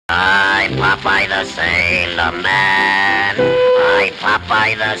Popeye the Sailor Man. I'm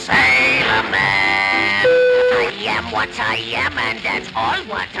Popeye the Sailor Man. I am what I am, and that's all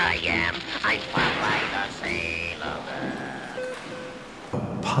what I am. I'm Popeye the Sailor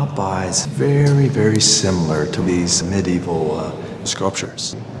Man. Popeye's very, very similar to these medieval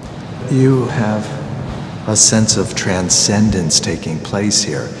sculptures. You have a sense of transcendence taking place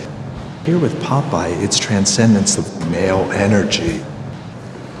here. Here with Popeye, it's transcendence of male energy.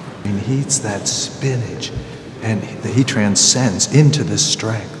 I mean, he eats that spinach, and he transcends into this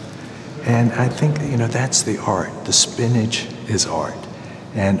strength. And I think, that's the art. The spinach is art.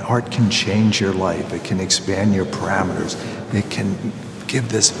 And art can change your life. It can expand your parameters. It can give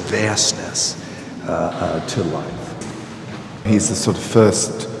this vastness to life. He's the sort of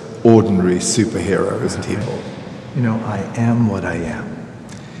first ordinary superhero, isn't he? I am what I am.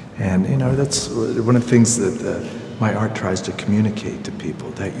 And, that's one of the things that my art tries to communicate to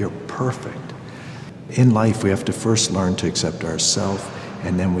people, that you're perfect. In life, we have to first learn to accept ourselves,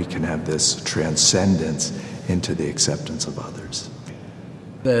 and then we can have this transcendence into the acceptance of others.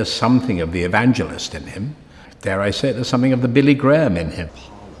 There's something of the evangelist in him. Dare I say it, there's something of the Billy Graham in him.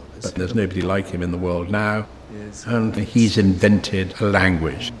 But there's nobody like him in the world now, and he's invented a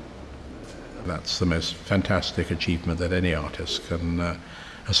language. That's the most fantastic achievement that any artist can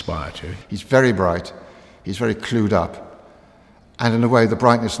aspire to. He's very bright, he's very clued up, and in a way the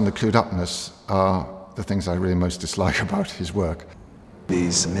brightness and the clued upness are the things I really most dislike about his work.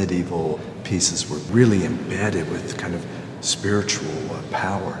 These medieval pieces were really embedded with kind of spiritual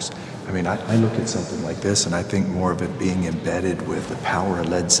powers. I mean, I look at something like this and I think more of it being embedded with the power of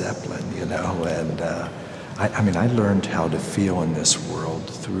Led Zeppelin, and I learned how to feel in this world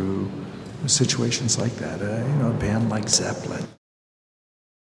through situations like that, a band like Zeppelin.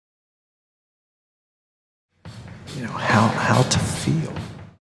 How to feel.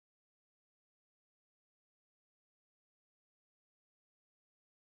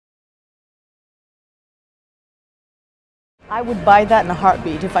 I would buy that in a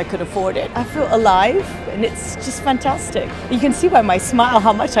heartbeat if I could afford it. I feel alive, and it's just fantastic. You can see by my smile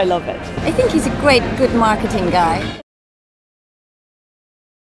how much I love it. I think he's a good marketing guy.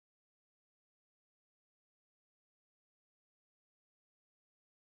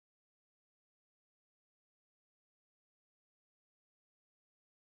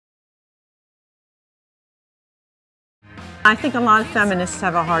 I think a lot of feminists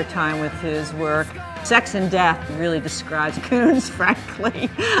have a hard time with his work. Sex and Death really describes Koons, frankly.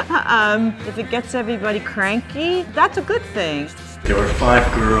 If it gets everybody cranky, that's a good thing. There were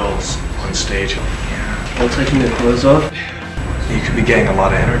 5 girls on stage. All taking their clothes off. You could be getting a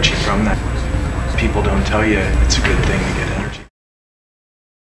lot of energy from that. People don't tell you it's a good thing to get energy.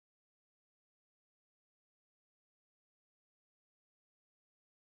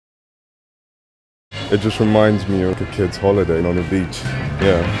 It just reminds me of a kid's holiday on the beach,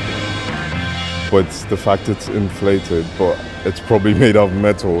 yeah. But the fact it's inflated, but it's probably made of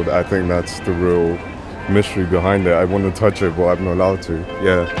metal, I think that's the real mystery behind it. I want to touch it, but I'm not allowed to,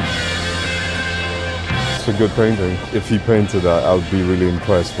 yeah. It's a good painting. If he painted that, I would be really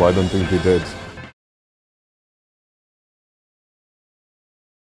impressed, but I don't think he did.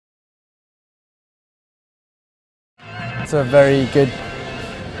 It's a very good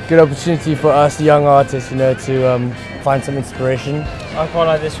opportunity for us young artists, to find some inspiration. I quite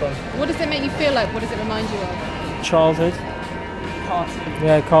like this one. What does it make you feel like? What does it remind you of? Childhood. Cartoon.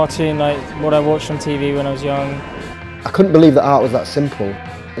 Yeah, cartoon, like what I watched on TV when I was young. I couldn't believe that art was that simple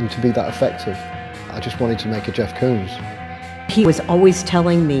and to be that effective. I just wanted to make a Jeff Koons. He was always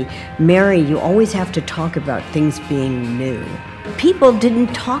telling me, Mary, you always have to talk about things being new. People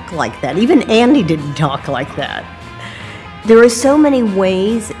didn't talk like that. Even Andy didn't talk like that. There are so many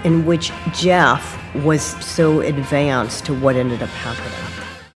ways in which Jeff was so advanced to what ended up happening.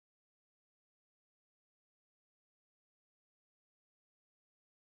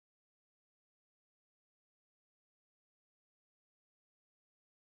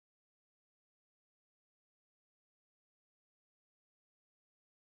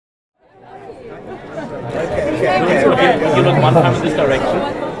 You look one time in this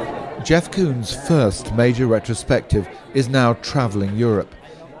direction. Jeff Koons' first major retrospective is now travelling Europe,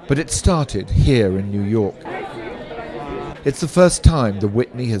 but it started here in New York. It's the first time the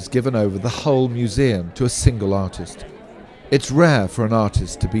Whitney has given over the whole museum to a single artist. It's rare for an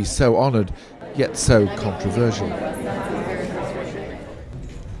artist to be so honoured, yet so controversial.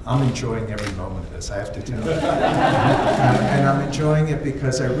 I'm enjoying every moment of this, I have to tell you. And I'm enjoying it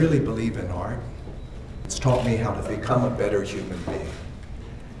because I really believe in art. It's taught me how to become a better human being.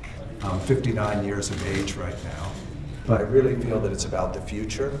 I'm 59 years of age right now, but I really feel that it's about the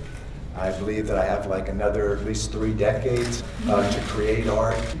future, I believe that I have like another at least 3 decades to create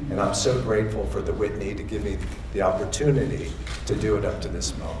art, and I'm so grateful for the Whitney to give me the opportunity to do it up to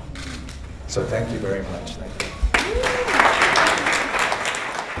this moment. So thank you very much. Thank you.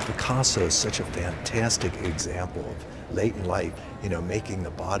 Picasso is such a fantastic example of latent life, you know, making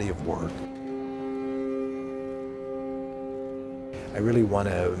the body of work. I really want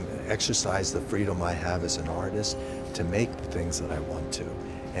to exercise the freedom I have as an artist to make the things that I want to,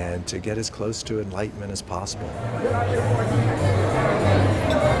 and to get as close to enlightenment as possible.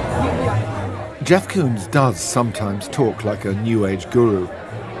 Jeff Koons does sometimes talk like a New Age guru.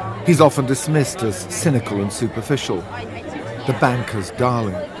 He's often dismissed as cynical and superficial, the banker's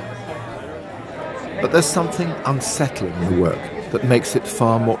darling. But there's something unsettling in the work that makes it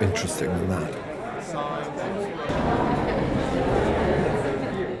far more interesting than that.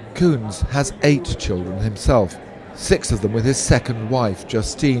 Koons has 8 children himself, 6 of them with his second wife,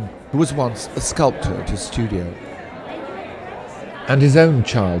 Justine, who was once a sculptor at his studio. And his own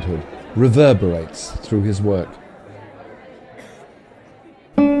childhood reverberates through his work.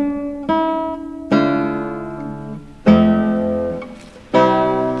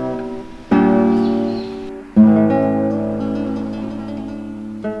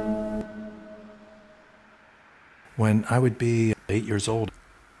 When I would be 8 years old,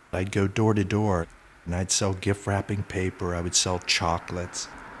 I'd go door to door and I'd sell gift wrapping paper, I would sell chocolates.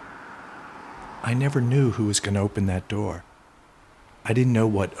 I never knew who was going to open that door. I didn't know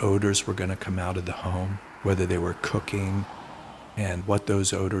what odors were going to come out of the home, whether they were cooking, and what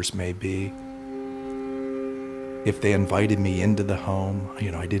those odors may be. If they invited me into the home,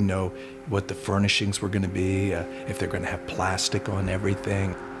 you know, I didn't know what the furnishings were going to be, if they're going to have plastic on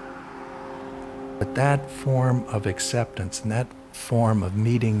everything. But that form of acceptance and that form of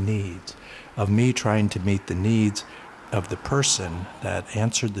meeting needs, of me trying to meet the needs of the person that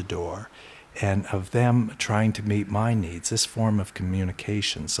answered the door, and of them trying to meet my needs, this form of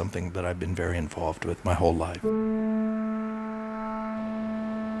communication, something that I've been very involved with my whole life.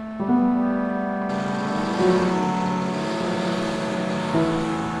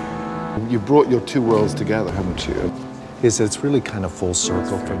 You brought your 2 worlds together, haven't you? It's really kind of full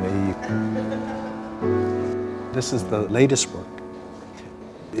circle for me. This is the latest work.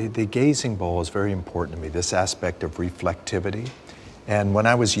 The gazing bowl is very important to me, this aspect of reflectivity. And when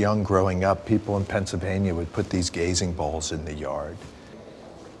I was young growing up, people in Pennsylvania would put these gazing bowls in the yard.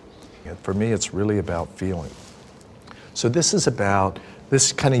 And for me, it's really about feeling. So this is about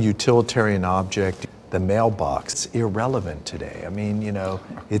this kind of utilitarian object. The mailbox, it's irrelevant today. I mean, you know,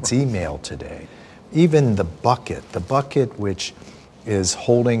 it's email today. Even the bucket which is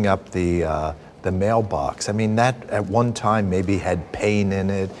holding up the mailbox, I mean, that at one time maybe had pain in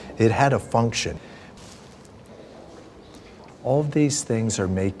it. It had a function. All of these things are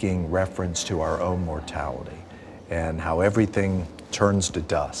making reference to our own mortality and how everything turns to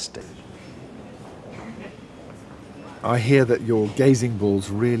dust. I hear that your gazing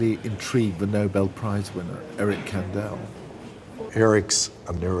balls really intrigue the Nobel Prize winner, Eric Kandel. Eric's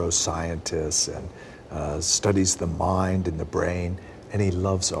a neuroscientist and studies the mind and the brain, and he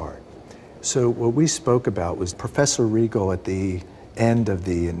loves art. So what we spoke about was Professor Regal at the end of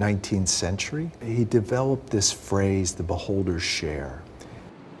the 19th century. He developed this phrase, the beholder's share.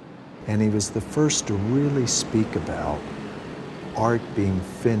 And he was the first to really speak about art being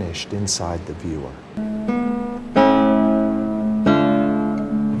finished inside the viewer.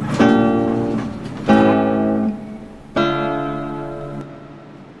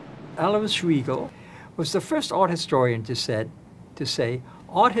 Alois Regal was the first art historian to say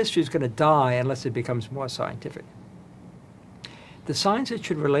art history is going to die unless it becomes more scientific. The science it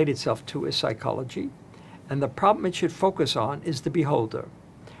should relate itself to is psychology, and the problem it should focus on is the beholder,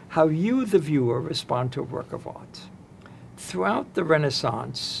 how you, the viewer, respond to a work of art. Throughout the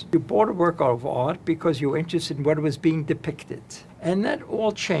Renaissance, you bought a work of art because you were interested in what was being depicted. And that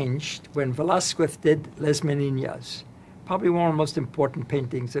all changed when Velázquez did Les Meninas, probably one of the most important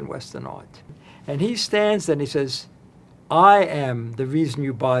paintings in Western art. And he stands and he says, I am the reason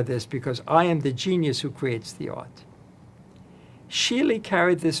you buy this because I am the genius who creates the art. Schiele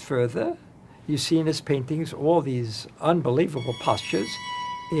carried this further. You see in his paintings all these unbelievable postures.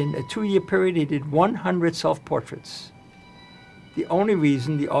 In a 2-year period, he did 100 self-portraits. The only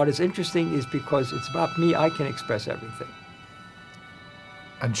reason the art is interesting is because it's about me, I can express everything.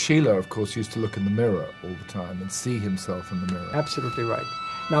 And Schiele, of course, used to look in the mirror all the time and see himself in the mirror. Absolutely right.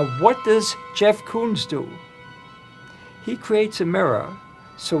 Now, what does Jeff Koons do? He creates a mirror,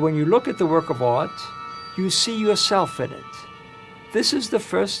 so when you look at the work of art, you see yourself in it. This is the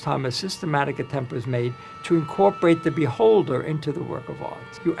first time a systematic attempt was made to incorporate the beholder into the work of art.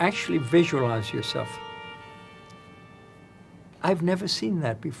 You actually visualize yourself. I've never seen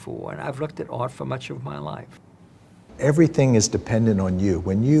that before, and I've looked at art for much of my life. Everything is dependent on you.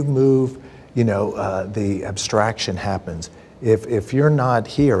 When you move, the abstraction happens. If you're not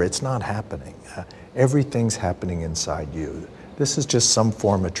here, it's not happening. Everything's happening inside you. This is just some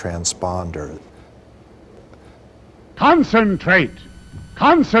form of transponder. Concentrate!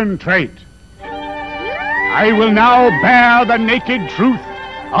 Concentrate! I will now bear the naked truth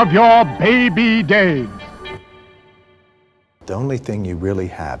of your baby days. The only thing you really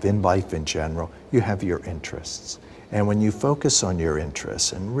have in life in general, you have your interests. And when you focus on your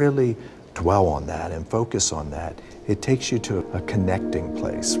interests and really dwell on that and focus on that, it takes you to a connecting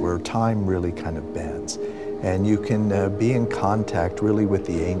place where time really kind of bends. And you can be in contact really with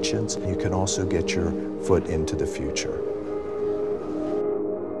the ancients. You can also get your foot into the future.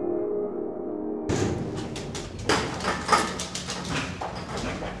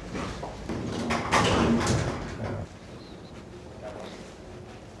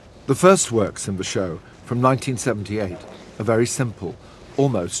 The first works in the show, from 1978, are very simple,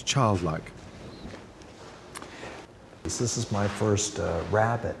 almost childlike. This is my first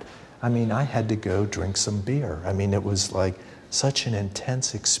rabbit. I mean, I had to go drink some beer. I mean, it was like such an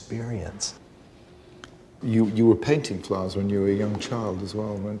intense experience. You were painting flowers when you were a young child as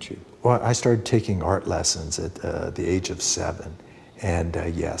well, weren't you? Well, I started taking art lessons at the age of 7. And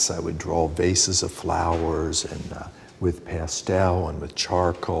yes, I would draw vases of flowers and with pastel and with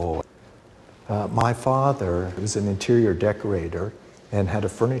charcoal. My father was an interior decorator and had a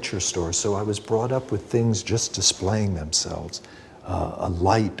furniture store, so I was brought up with things just displaying themselves. A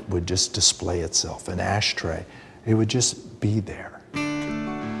light would just display itself, an ashtray. It would just be there.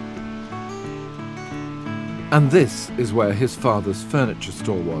 And this is where his father's furniture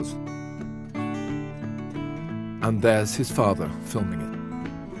store was. And there's his father filming it.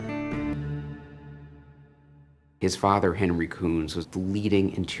 His father, Henry Koons, was the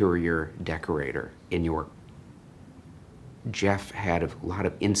leading interior decorator in New York. Jeff had a lot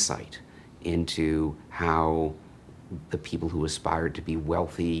of insight into how the people who aspired to be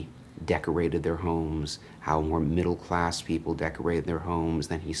wealthy decorated their homes, how more middle-class people decorated their homes.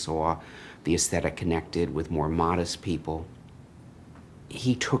 Then he saw the aesthetic connected with more modest people.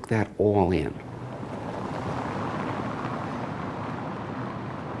 He took that all in.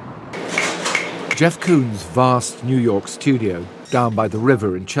 Jeff Koons' vast New York studio, down by the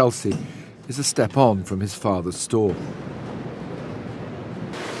river in Chelsea, is a step on from his father's store.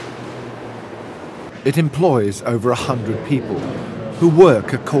 It employs over 100 people who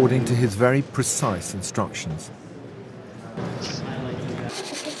work according to his very precise instructions.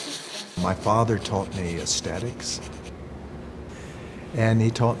 My father taught me aesthetics, and he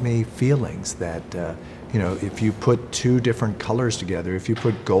taught me feelings that, if you put two different colors together, if you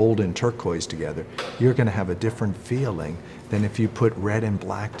put gold and turquoise together, you're going to have a different feeling than if you put red and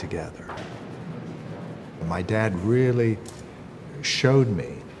black together. My dad really showed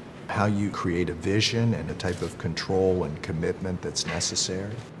me how you create a vision and a type of control and commitment that's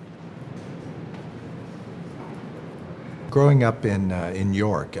necessary. Growing up in New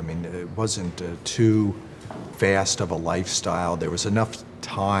York, I mean, it wasn't too fast of a lifestyle. There was enough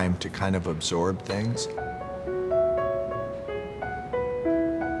time to kind of absorb things.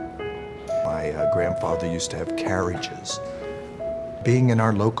 My grandfather used to have carriages. Being in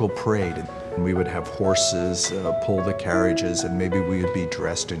our local parade, and we would have horses pull the carriages, and maybe we would be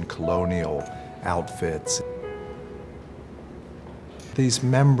dressed in colonial outfits. These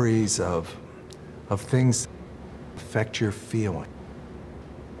memories of things affect your feeling.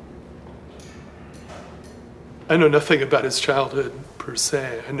 I know nothing about his childhood per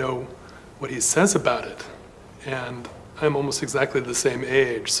se. I know what he says about it. And I'm almost exactly the same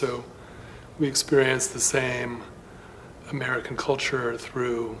age, so we experience the same American culture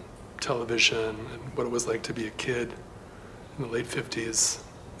through television and what it was like to be a kid in the late 50s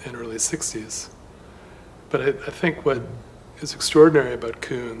and early 60s. But I think what is extraordinary about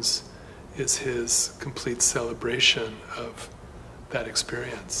Koons is his complete celebration of that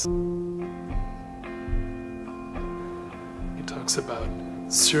experience. He talks about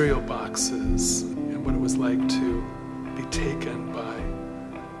cereal boxes and what it was like to be taken by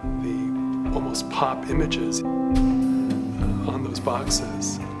the almost pop images on those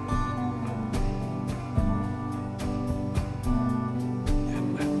boxes.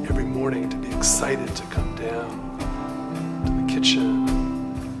 And every morning to be excited to come down to the kitchen,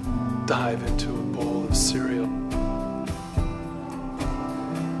 dive into a bowl of cereal.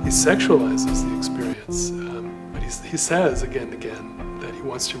 He sexualizes the experience. But he says again and again that he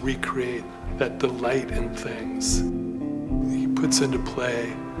wants to recreate that delight in things. He puts into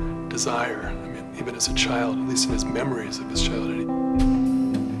play desire, I mean, even as a child, at least in his memories of his childhood.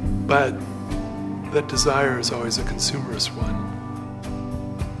 But that desire is always a consumerist one.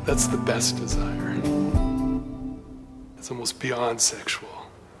 That's the best desire. It's almost beyond sexual.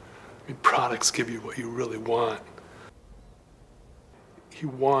 I mean, products give you what you really want. He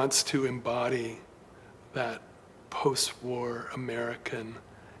wants to embody that post-war American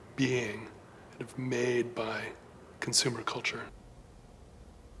being kind of made by consumer culture.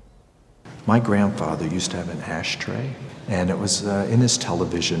 My grandfather used to have an ashtray, and it was in his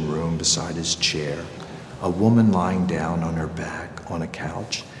television room beside his chair. A woman lying down on her back on a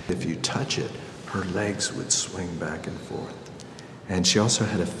couch. If you touch it, her legs would swing back and forth. And she also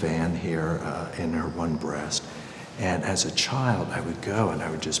had a fan here in her one breast. And as a child, I would go and I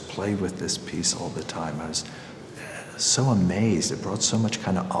would just play with this piece all the time. I was so amazed. It brought so much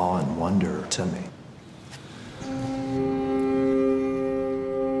kind of awe and wonder to me.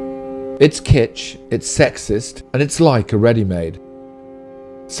 It's kitsch, it's sexist, and it's like a ready-made.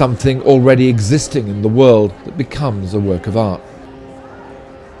 Something already existing in the world that becomes a work of art.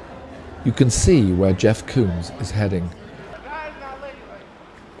 You can see where Jeff Koons is heading.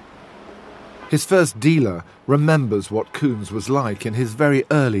 His first dealer remembers what Koons was like in his very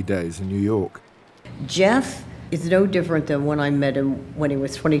early days in New York. Jeff is no different than when I met him when he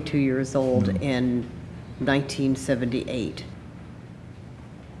was 22 years old in 1978.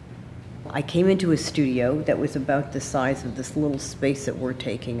 I came into his studio that was about the size of this little space that we're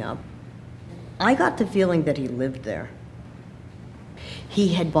taking up. I got the feeling that he lived there.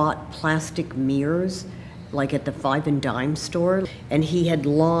 He had bought plastic mirrors, like at the 5 and Dime store, and he had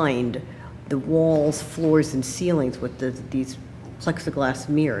lined the walls, floors, and ceilings with these plexiglass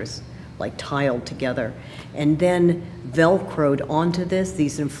mirrors, like tiled together, and then Velcroed onto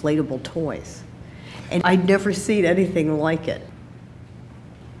these inflatable toys. And I'd never seen anything like it.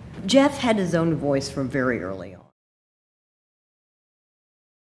 Jeff had his own voice from very early on.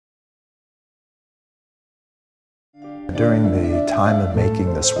 During the time of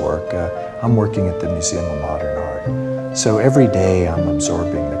making this work, I'm working at the Museum of Modern Art. So every day I'm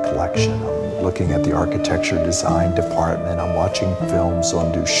absorbing the collection. I'm looking at the architecture design department. I'm watching films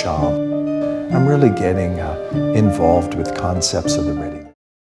on Duchamp. I'm really getting involved with concepts of the ready.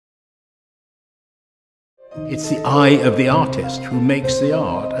 It's the eye of the artist who makes the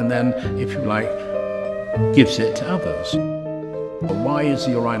art and then, if you like, gives it to others. Why is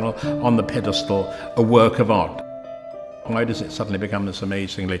the urinal on the pedestal a work of art? Why does it suddenly become this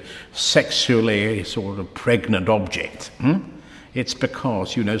amazingly sexually sort of pregnant object? It's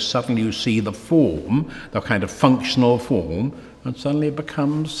because, you know, suddenly you see the form, the kind of functional form, and suddenly it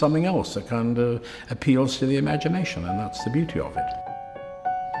becomes something else that kind of appeals to the imagination, and that's the beauty of it.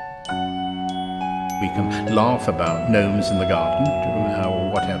 We can laugh about gnomes in the garden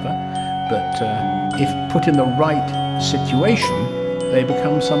or whatever, but if put in the right situation, they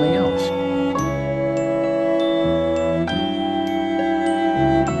become something else.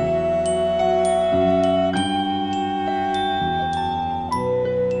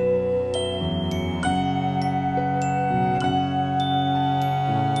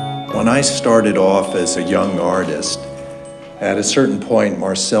 When I started off as a young artist, at a certain point,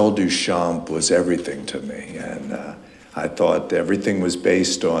 Marcel Duchamp was everything to me, and I thought everything was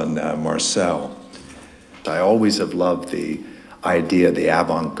based on Marcel. I always have loved the idea of the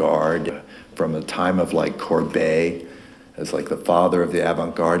avant-garde, from the time of like Courbet, as like the father of the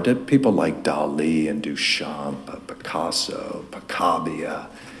avant-garde, to people like Dali and Duchamp, Picasso, Picabia.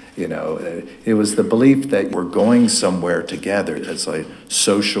 You know, it was the belief that we're going somewhere together, as a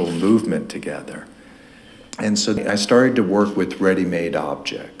social movement together. And so I started to work with ready-made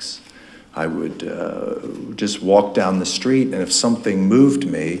objects. I would just walk down the street, and if something moved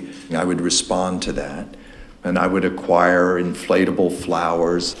me, I would respond to that. And I would acquire inflatable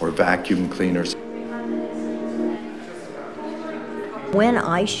flowers or vacuum cleaners. When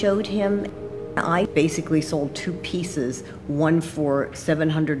I showed him, I basically sold 2 pieces, one for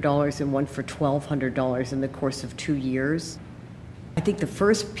 $700 and one for $1,200 in the course of 2 years. I think the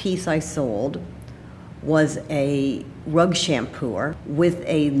first piece I sold was a rug shampooer with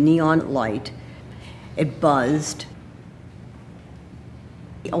a neon light. It buzzed.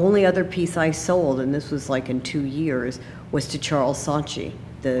 The only other piece I sold, and this was like in 2 years, was to Charles Saatchi,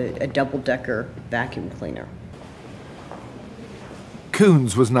 a double-decker vacuum cleaner.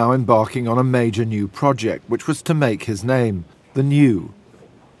 Koons was now embarking on a major new project, which was to make his name, the new.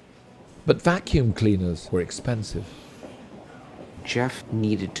 But vacuum cleaners were expensive. Jeff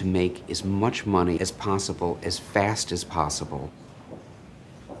needed to make as much money as possible, as fast as possible.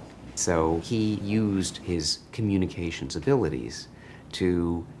 So he used his communications abilities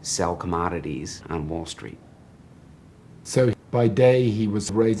to sell commodities on Wall Street. So by day he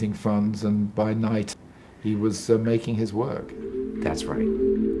was raising funds, and by night he was making his work. That's right.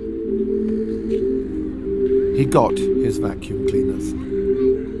 He got his vacuum cleaners.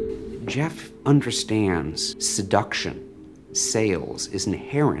 Jeff understands seduction. Sales is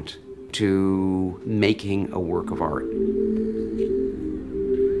inherent to making a work of art.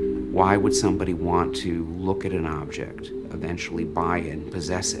 Why would somebody want to look at an object, eventually buy it and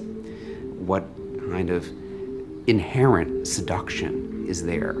possess it? What kind of inherent seduction is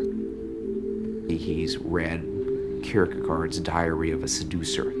there? He's read Kierkegaard's Diary of a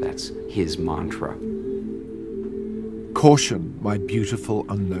Seducer. That's his mantra. Caution, my beautiful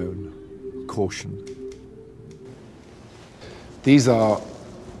unknown. Caution. These are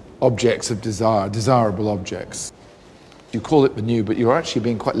objects of desire, desirable objects. You call it the new, but you're actually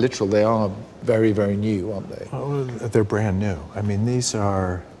being quite literal. They are very, very new, aren't they? Oh, they're brand new. I mean,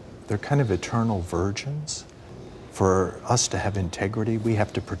 they're kind of eternal virgins. For us to have integrity, we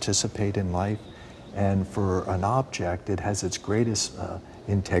have to participate in life. And for an object, it has its greatest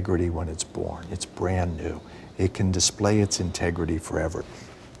integrity when it's born. It's brand new. It can display its integrity forever.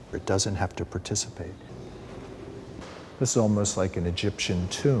 It doesn't have to participate. This is almost like an Egyptian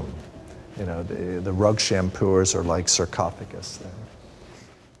tomb. You know, the rug shampooers are like sarcophagus there.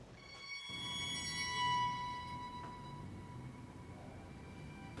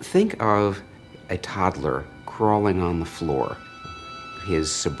 Think of a toddler crawling on the floor,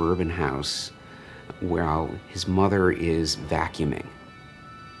 his suburban house, while his mother is vacuuming.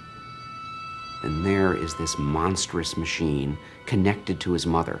 And there is this monstrous machine connected to his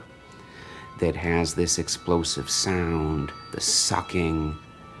mother that has this explosive sound, the sucking.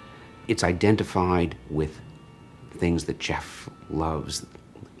 It's identified with things that Jeff loves,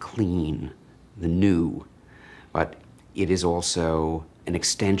 clean, the new, but it is also an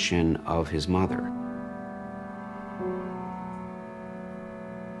extension of his mother.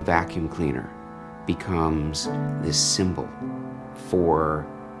 Vacuum cleaner becomes this symbol for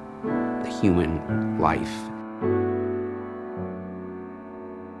the human life.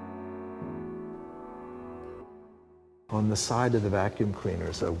 On the side of the vacuum cleaner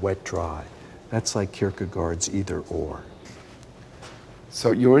is a wet dry. That's like Kierkegaard's either or.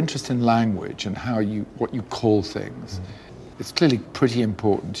 So your interest in language and what you call things, it's clearly pretty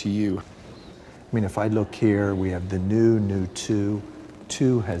important to you. I mean, if I look here, we have the new two.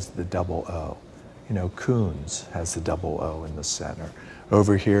 Two has the double O. You know, Koons has the double O in the center.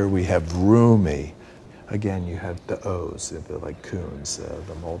 Over here we have roomy. Again, you have the O's, like Koons,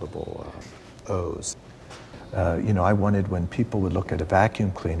 the multiple O's. You know, I wanted when people would look at a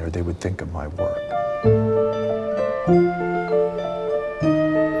vacuum cleaner, they would think of my work.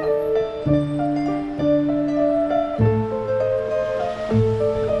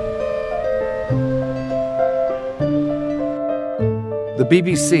 The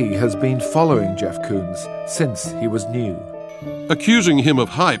BBC has been following Jeff Koons since he was new. Accusing him of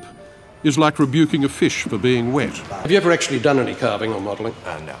hype is like rebuking a fish for being wet. Have you ever actually done any carving or modelling?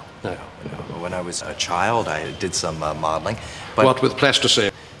 No. When I was a child, I did some modeling. But What, with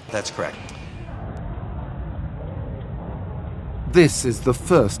plasticine? That's correct. This is the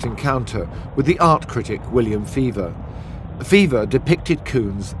first encounter with the art critic William Fever. Fever depicted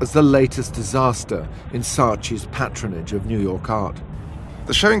Koons as the latest disaster in Saatchi's patronage of New York art.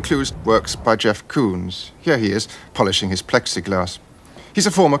 The show includes works by Jeff Koons. Here he is, polishing his plexiglass. He's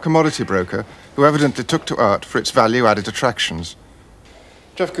a former commodity broker who evidently took to art for its value-added attractions.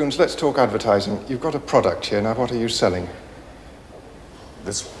 Jeff Koons, let's talk advertising. You've got a product here. Now, what are you selling?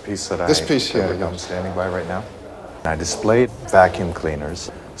 This piece that I'm standing by right now. I displayed vacuum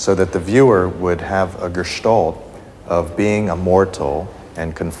cleaners so that the viewer would have a gestalt of being a mortal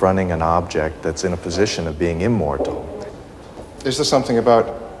and confronting an object that's in a position of being immortal. Is there something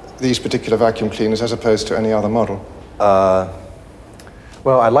about these particular vacuum cleaners as opposed to any other model?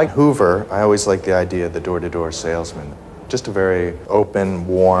 Well, I like Hoover. I always like the idea of the door-to-door salesman. Just a very open,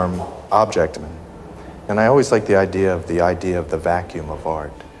 warm object. And I always like the idea of the vacuum of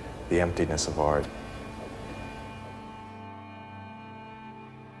art, the emptiness of art.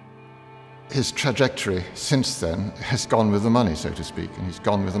 His trajectory since then has gone with the money, so to speak, and he's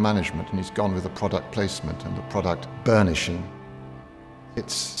gone with the management, and he's gone with the product placement and the product burnishing.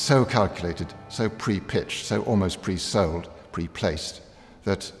 It's so calculated, so pre-pitched, so almost pre-sold, pre-placed,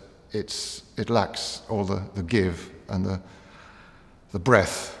 that it lacks all the give and the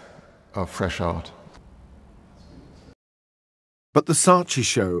breath of fresh art. But the Saatchi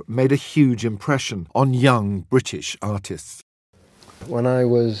show made a huge impression on young British artists. When I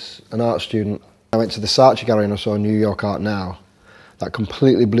was an art student, I went to the Saatchi gallery and I saw New York Art Now. That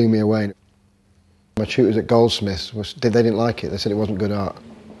completely blew me away. My tutors at Goldsmiths, they didn't like it. They said it wasn't good art.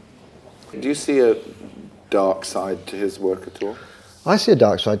 Do you see a dark side to his work at all? I see a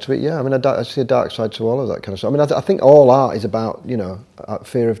dark side to it, yeah. I mean, I see a dark side to all of that kind of stuff. I mean, I think all art is about, you know,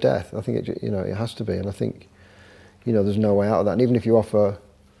 fear of death. I think it, you know, it has to be, and I think, you know, there's no way out of that. And even if you offer,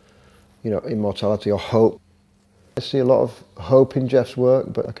 you know, immortality or hope, I see a lot of hope in Jeff's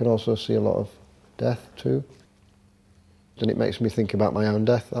work, but I can also see a lot of death too. And it makes me think about my own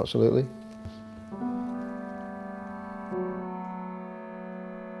death, absolutely.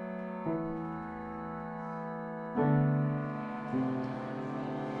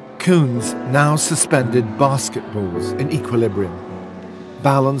 Koons now suspended basketballs in equilibrium,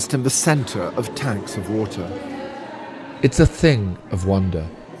 balanced in the centre of tanks of water. It's a thing of wonder.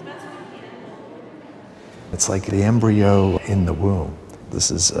 It's like the embryo in the womb. This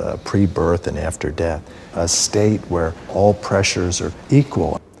is pre-birth and after death, a state where all pressures are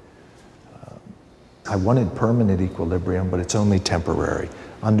equal. I wanted permanent equilibrium, but it's only temporary.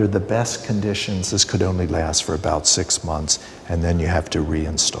 Under the best conditions, this could only last for about 6 months, and then you have to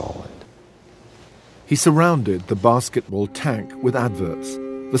reinstall it. He surrounded the basketball tank with adverts.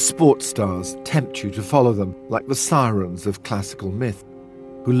 The sports stars tempt you to follow them, like the sirens of classical myth,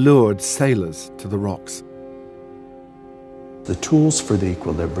 who lured sailors to the rocks. The tools for the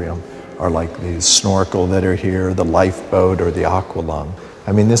equilibrium are like the snorkel that are here, the lifeboat, or the aqualung.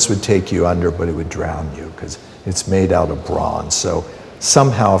 I mean, this would take you under, but it would drown you because it's made out of bronze. So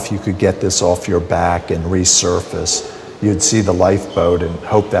somehow, if you could get this off your back and resurface, you'd see the lifeboat and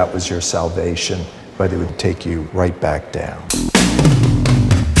hope that was your salvation, but it would take you right back down.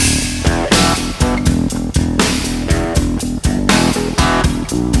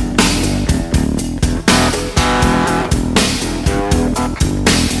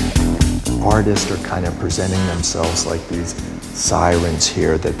 Artists are kind of presenting themselves like these sirens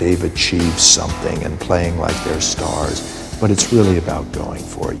here, that they've achieved something and playing like they're stars, but it's really about going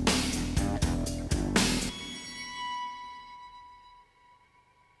for it.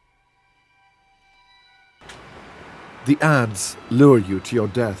 The ads lure you to your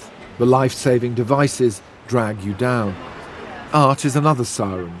death. The life-saving devices drag you down. Art is another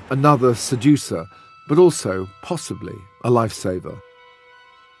siren, another seducer, but also, possibly, a lifesaver.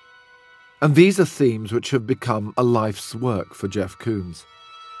 And these are themes which have become a life's work for Jeff Koons.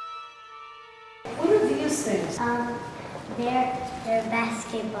 What are these things? They're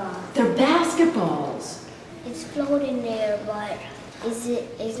basketballs. They're basketballs. It's floating there, but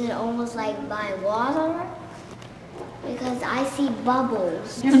isn't it almost like by water? Because I see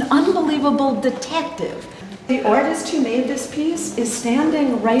bubbles. You're an unbelievable detective. The artist who made this piece is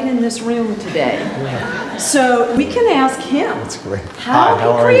standing right in this room today. Yeah. So we can ask him. That's great. How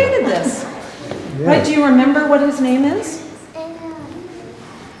he created this. Yeah. Right, do you remember what his name is?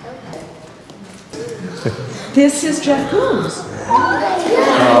 This is Jeff Koons.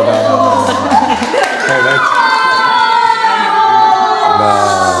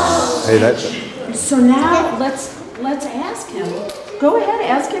 So now let's ask him. Go ahead,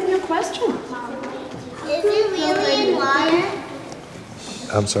 ask him your question. Is it really in water?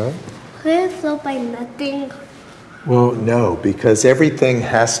 I'm sorry? Could it float by nothing? Well, no, because everything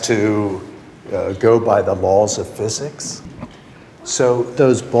has to go by the laws of physics. So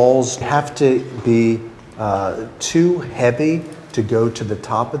those balls have to be too heavy to go to the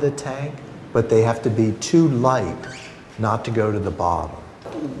top of the tank, but they have to be too light not to go to the bottom.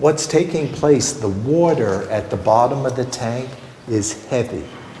 What's taking place, the water at the bottom of the tank is heavy.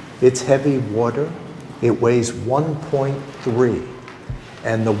 It's heavy water. It weighs 1.3.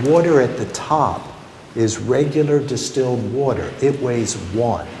 And the water at the top is regular distilled water. It weighs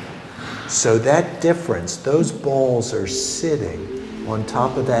 1. So that difference, those balls are sitting on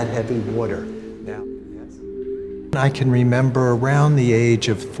top of that heavy water. Now, I can remember around the age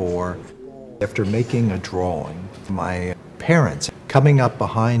of 4, after making a drawing, my parents coming up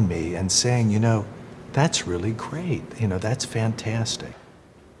behind me and saying, you know, that's really great. You know, that's fantastic.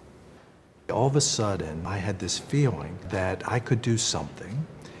 All of a sudden, I had this feeling that I could do something.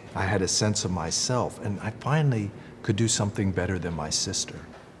 I had a sense of myself, and I finally could do something better than my sister.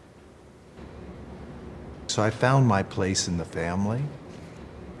 So I found my place in the family,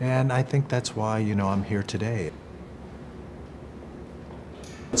 and I think that's why, you know, I'm here today.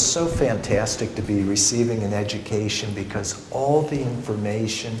 It's so fantastic to be receiving an education because all the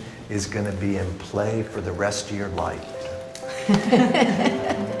information is going to be in play for the rest of your life.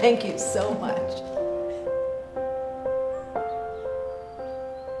 Thank you so much.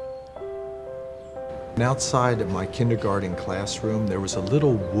 And outside of my kindergarten classroom, there was a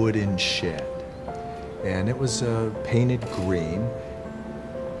little wooden shed, and it was painted green.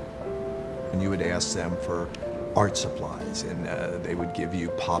 And you would ask them for art supplies, and they would give you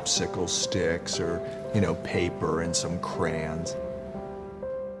popsicle sticks or, you know, paper and some crayons.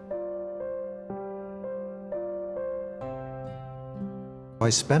 I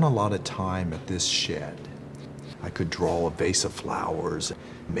spent a lot of time at this shed. I could draw a vase of flowers,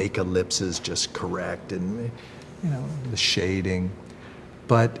 make ellipses just correct, and, you know, the shading.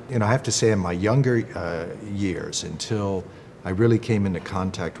 But, you know, I have to say in my younger years, until I really came into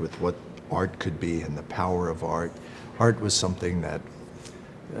contact with what art could be and the power of art, art was something that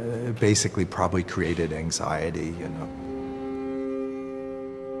basically probably created anxiety, you know.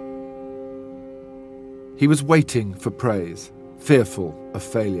 He was waiting for praise, fearful of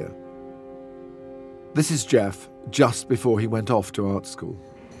failure. This is Jeff just before he went off to art school.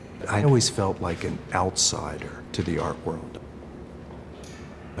 I always felt like an outsider to the art world.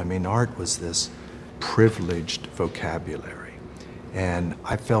 I mean, art was this privileged vocabulary, and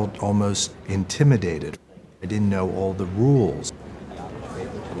I felt almost intimidated. I didn't know all the rules.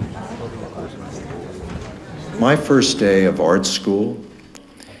 My first day of art school,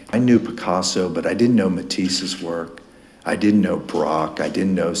 I knew Picasso, but I didn't know Matisse's work. I didn't know Braque. I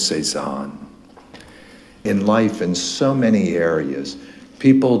didn't know Cézanne. In life, in so many areas,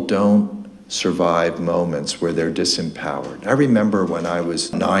 people don't survive moments where they're disempowered. I remember when I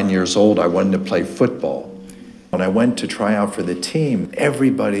was 9 years old, I wanted to play football. When I went to try out for the team,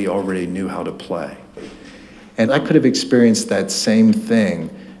 everybody already knew how to play. And I could have experienced that same thing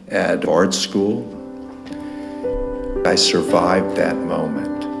at art school. I survived that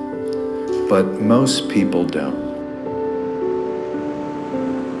moment, but most people don't.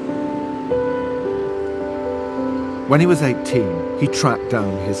 When he was 18, he tracked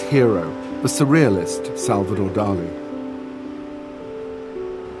down his hero, the surrealist Salvador Dali.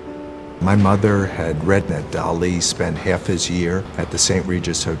 My mother had read that Dali spent half his year at the St.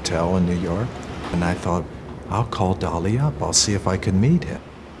 Regis Hotel in New York, and I thought, I'll call Dali up, I'll see if I can meet him.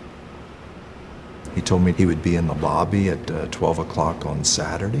 He told me he would be in the lobby at 12 o'clock on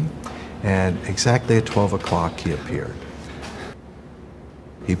Saturday, and exactly at 12 o'clock he appeared.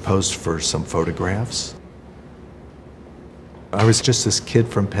 He posed for some photographs. I was just this kid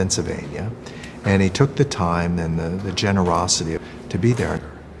from Pennsylvania, and he took the time and the generosity to be there.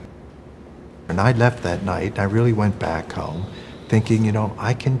 And I left that night, and I really went back home thinking, you know,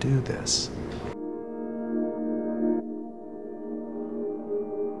 I can do this.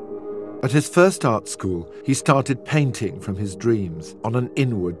 At his first art school, he started painting from his dreams on an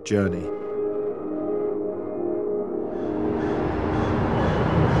inward journey.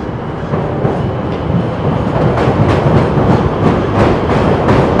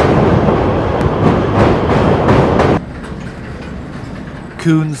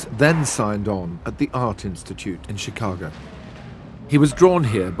 Koons then signed on at the Art Institute in Chicago. He was drawn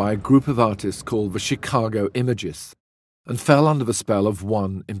here by a group of artists called the Chicago Imagists and fell under the spell of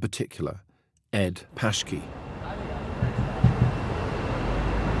one in particular, Ed Paschke.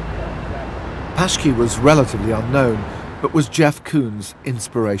 Paschke was relatively unknown, but was Jeff Koons'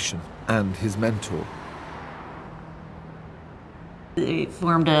 inspiration and his mentor. They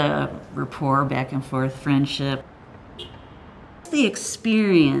formed a rapport, back and forth friendship. The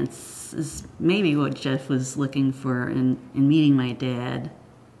experience is maybe what Jeff was looking for in meeting my dad,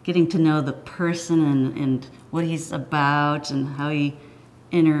 getting to know the person and what he's about and how he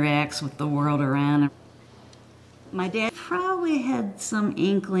interacts with the world around him. My dad probably had some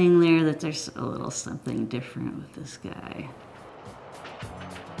inkling there that there's a little something different with this guy.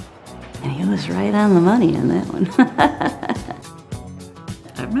 And he was right on the money on that one.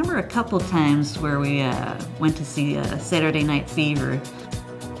 I remember a couple times where we went to see Saturday Night Fever.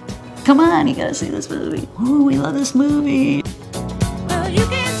 Come on, you gotta see this movie. Oh, we love this movie. Well, you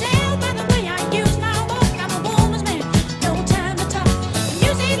can't tell by the way I use my walk. I'm a woman's man, no time to talk.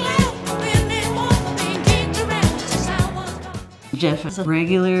 Music loud, women walk, being kicked around since I was born. Jeff is a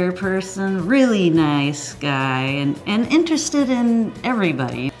regular person, really nice guy, and interested in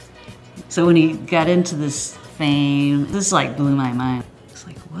everybody. So when he got into this fame, this like blew my mind.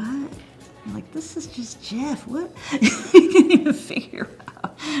 I'm like, this is just Jeff. What? You can't even figure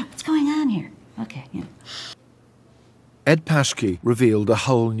out what's going on here. Okay, yeah. Ed Paschke revealed a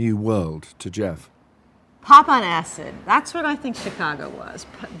whole new world to Jeff. Pop on acid. That's what I think Chicago was.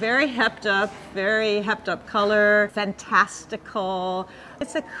 Very hepped up color, fantastical.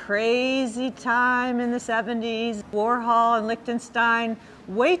 It's a crazy time in the 70s. Warhol and Lichtenstein,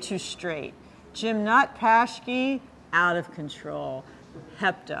 way too straight. Jim Nutt, Paschke, out of control,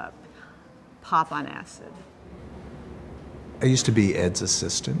 hepped up. pop on acid. I used to be Ed's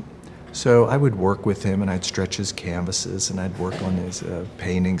assistant, so I would work with him and I'd stretch his canvases and I'd work on his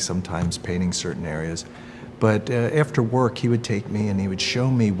paintings, sometimes painting certain areas. But after work, he would take me and he would show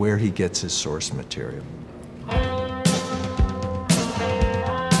me where he gets his source material.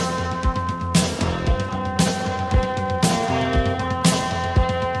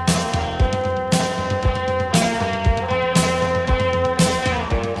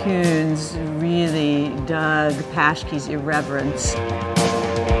 Koons really dug Paschke's irreverence.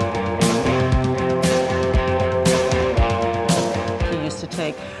 He used to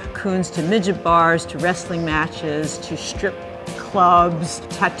take Koons to midget bars, to wrestling matches, to strip clubs,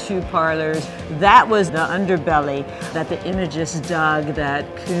 tattoo parlors. That was the underbelly that the imagists dug, that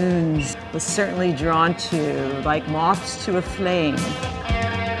Koons was certainly drawn to, like moths to a flame.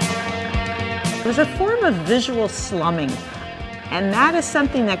 It was a form of visual slumming. And that is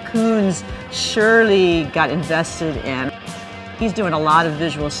something that Koons surely got invested in. He's doing a lot of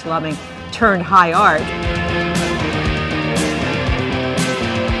visual slumming turned high art.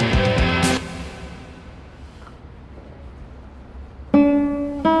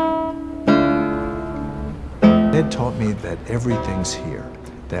 Ed taught me that everything's here,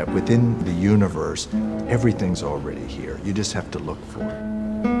 that within the universe, everything's already here. You just have to look for it.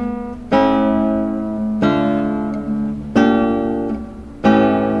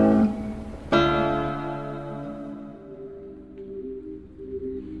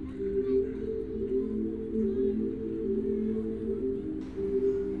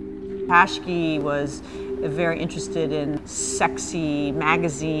 Paschke was very interested in sexy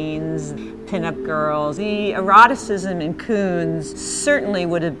magazines, pinup girls. The eroticism in Koons certainly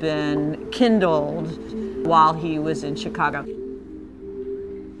would have been kindled while he was in Chicago.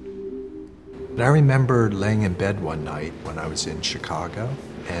 I remember laying in bed one night when I was in Chicago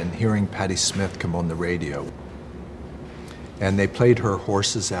and hearing Patti Smith come on the radio. And they played her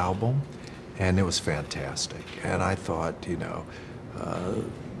Horses album, and it was fantastic. And I thought, you know,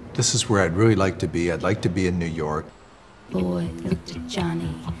 this is where I'd really like to be. I'd like to be in New York. Boy looked at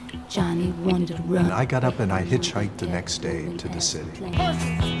Johnny. Johnny wanted to run. And I got up and I hitchhiked the next day to the city.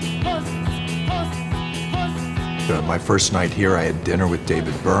 My first night here, I had dinner with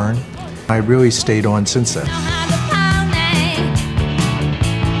David Byrne. I really stayed on since then.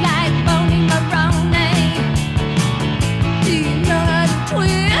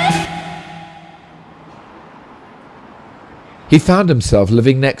 He found himself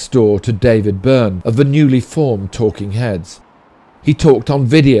living next door to David Byrne of the newly formed Talking Heads. He talked on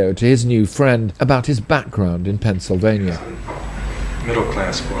video to his new friend about his background in Pennsylvania.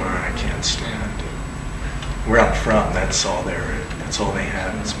 Middle-class bar, I can't stand. We're out front, that's all they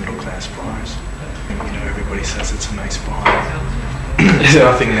have is middle-class bars. And, you know, everybody says it's a nice bar. There's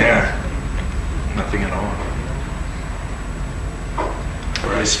nothing there. Nothing at all.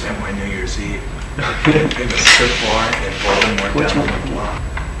 Where I spent my New Year's Eve. In a strip bar in Baltimore down on the block.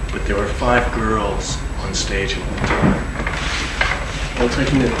 But there were 5 girls on stage at one time. All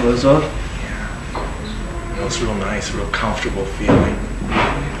taking their clothes off? Yeah. It was real nice, real comfortable feeling.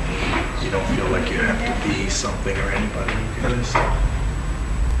 You don't feel like you have to be something or anybody.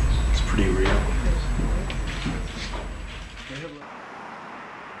 It's pretty real.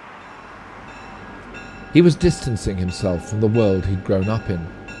 He was distancing himself from the world he'd grown up in.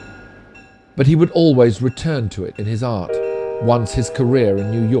 But he would always return to it in his art, once his career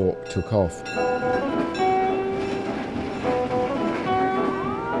in New York took off.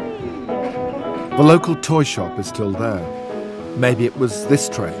 The local toy shop is still there. Maybe it was this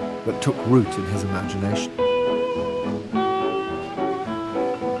train that took root in his imagination.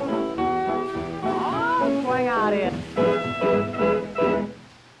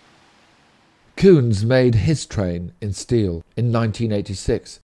 Koons made his train in steel in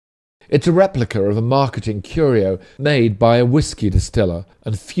 1986. It's a replica of a marketing curio made by a whiskey distiller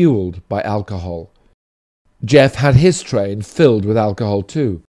and fueled by alcohol. Jeff had his train filled with alcohol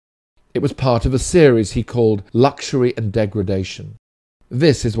too. It was part of a series he called Luxury and Degradation.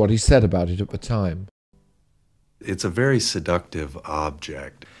 This is what he said about it at the time. It's a very seductive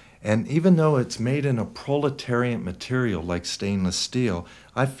object. And even though it's made in a proletariat material like stainless steel,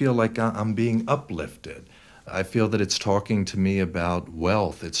 I feel like I'm being uplifted. I feel that it's talking to me about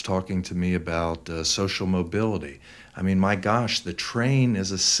wealth. It's talking to me about social mobility. I mean, my gosh, the train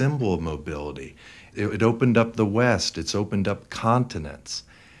is a symbol of mobility. It opened up the West. It's opened up continents.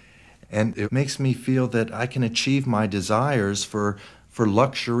 And it makes me feel that I can achieve my desires for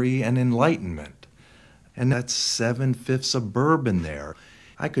luxury and enlightenment. And that's 7/5 of bourbon there.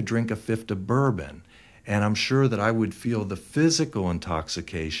 I could drink a fifth of bourbon. And I'm sure that I would feel the physical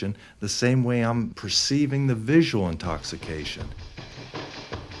intoxication the same way I'm perceiving the visual intoxication.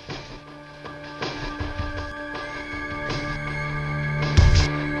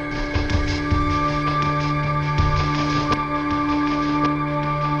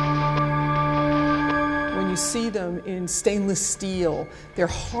 When you see them in stainless steel, they're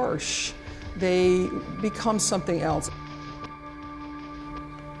harsh. They become something else.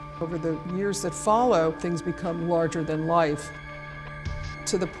 Over the years that follow, things become larger than life,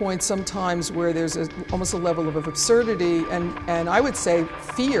 to the point sometimes where there's almost a level of absurdity and I would say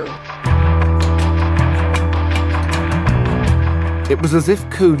fear. It was as if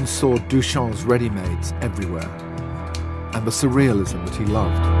Koons saw Duchamp's ready-mades everywhere, and the surrealism that he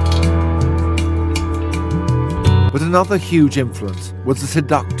loved. But another huge influence was the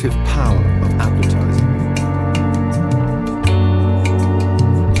seductive power of advertising.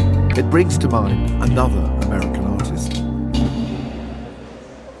 It brings to mind another American artist.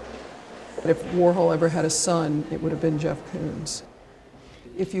 If Warhol ever had a son, it would have been Jeff Koons.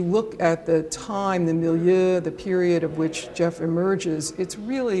 If you look at the time, the milieu, the period of which Jeff emerges, it's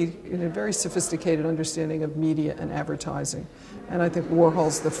really in a very sophisticated understanding of media and advertising. And I think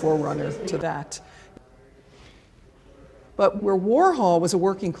Warhol's the forerunner to that. But where Warhol was a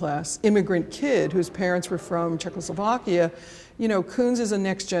working class immigrant kid whose parents were from Czechoslovakia, you know, Koons is a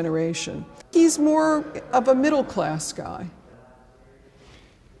next generation. He's more of a middle class guy.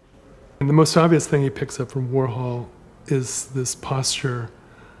 And the most obvious thing he picks up from Warhol is this posture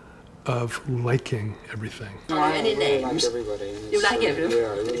of liking everything. Any names? I like everybody. You like everyone?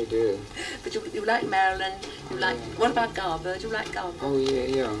 Yeah, I really do. But you like Marilyn, you like, what about Garber? Do you like Garber? Oh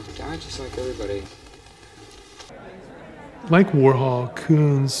yeah. I just like everybody. Like Warhol,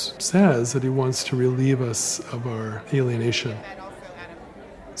 Koons says that he wants to relieve us of our alienation.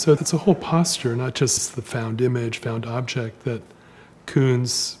 So it's a whole posture, not just the found image, found object that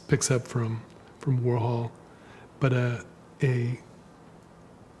Koons picks up from Warhol, but a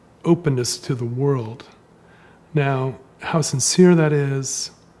openness to the world. Now, how sincere that is,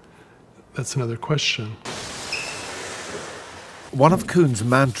 that's another question. One of Koons'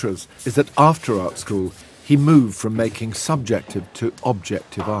 mantras is that after art school, he moved from making subjective to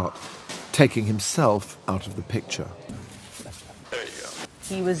objective art, taking himself out of the picture.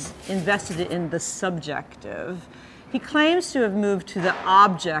 He was invested in the subjective. He claims to have moved to the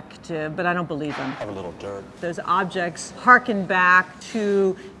objective, but I don't believe him. Have a little dirt. Those objects harken back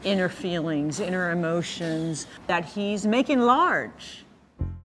to inner feelings, inner emotions that he's making large.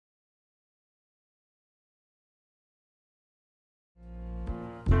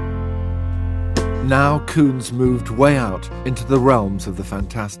 Now Koons moved way out into the realms of the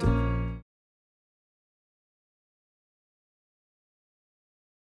fantastic.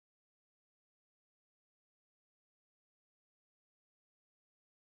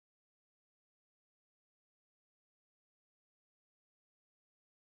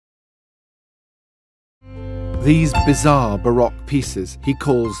 These bizarre Baroque pieces he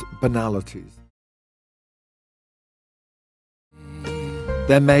calls banalities.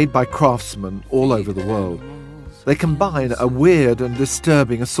 They're made by craftsmen all over the world. They combine a weird and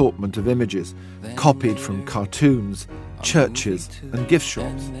disturbing assortment of images, copied from cartoons, churches, and gift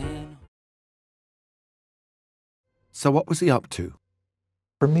shops. So what was he up to?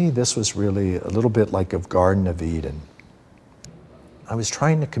 For me, this was really a little bit like a Garden of Eden. I was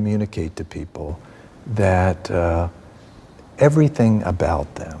trying to communicate to people that everything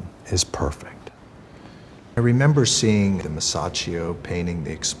about them is perfect. I remember seeing the Masaccio painting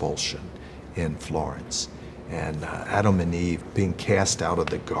The Expulsion in Florence, and Adam and Eve being cast out of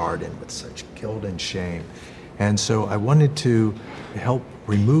the garden with such guilt and shame. And so I wanted to help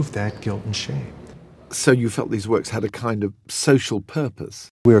remove that guilt and shame. So you felt these works had a kind of social purpose?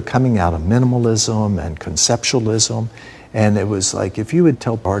 We were coming out of minimalism and conceptualism, and it was like if you would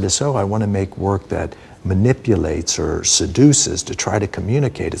tell artists, oh, I want to make work that manipulates or seduces to try to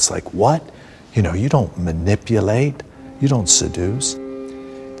communicate, it's like, what? You know, you don't manipulate, you don't seduce.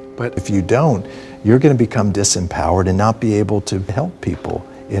 But if you don't, you're going to become disempowered and not be able to help people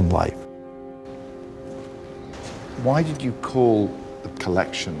in life. Why did you call the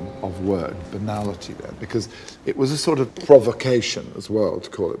collection of work Banality then? Because it was a sort of provocation as well to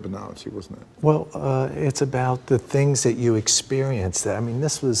call it Banality, wasn't it? Well, it's about the things that you experience. I mean,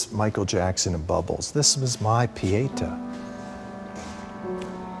 this was Michael Jackson and Bubbles. This was my Pieta.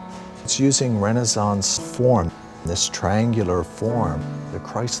 It's using Renaissance form, this triangular form, the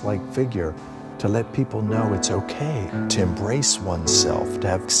Christ-like figure, to let people know it's okay to embrace oneself, to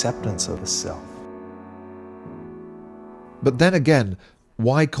have acceptance of the self. But then again,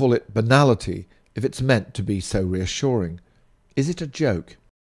 why call it banality if it's meant to be so reassuring. Is it a joke?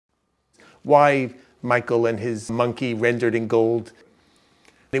 Why Michael and his monkey rendered in gold?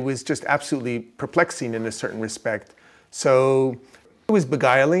 It was just absolutely perplexing in a certain respect. So it was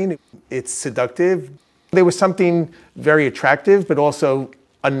beguiling, it's seductive. There was something very attractive, but also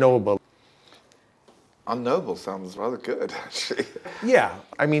unknowable. Unknowable sounds rather good, actually. Yeah,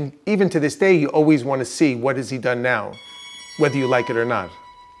 I mean, even to this day, you always want to see what has he done now, whether you like it or not.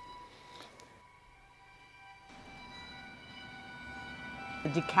 The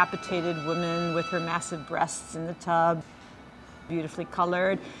decapitated woman with her massive breasts in the tub, beautifully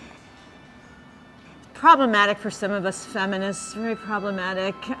colored. Problematic for some of us feminists, very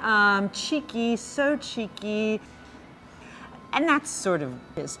problematic. Cheeky, so cheeky. And that's sort of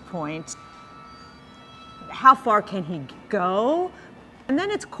his point. How far can he go? And then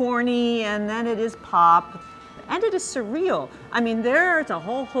it's corny, and then it is pop, and it is surreal. I mean, there's a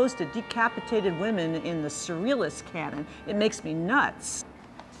whole host of decapitated women in the surrealist canon. It makes me nuts.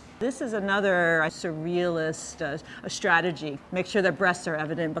 This is another surrealist a strategy. Make sure their breasts are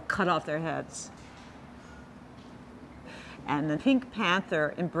evident, but cut off their heads. And the Pink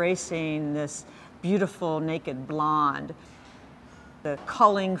Panther embracing this beautiful naked blonde. The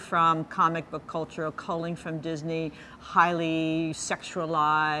culling from comic book culture, culling from Disney, highly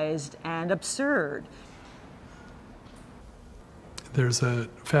sexualized and absurd. There's a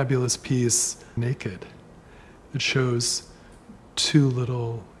fabulous piece, Naked. It shows two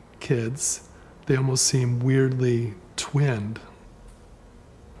little kids. They almost seem weirdly twinned.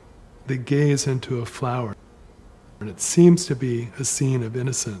 They gaze into a flower, and it seems to be a scene of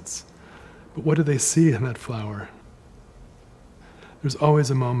innocence. But what do they see in that flower? There's always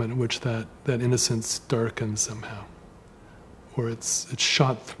a moment in which that innocence darkens somehow, or it's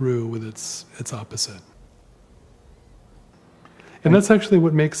shot through with its opposite. And that's actually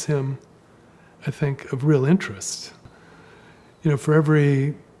what makes him, I think, of real interest. You know, for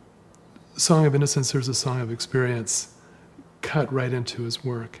every song of innocence, there's a song of experience cut right into his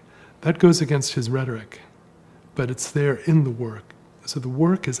work. That goes against his rhetoric, but it's there in the work. So the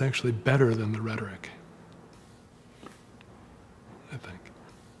work is actually better than the rhetoric, I think.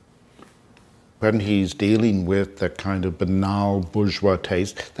 When he's dealing with the kind of banal bourgeois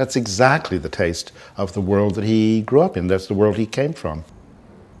taste, that's exactly the taste of the world that he grew up in. That's the world he came from.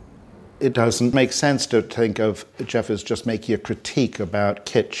 It doesn't make sense to think of Jeff as just making a critique about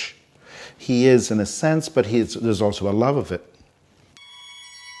kitsch. He is in a sense, but there's also a love of it.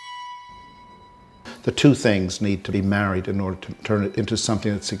 The two things need to be married in order to turn it into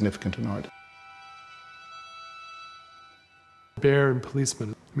something that's significant in art. Bear and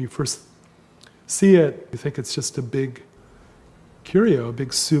Policeman, when you first see it, you think it's just a big curio, a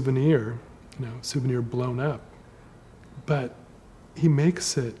big souvenir, souvenir blown up. But he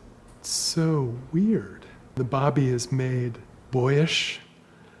makes it so weird. The Bobby is made boyish.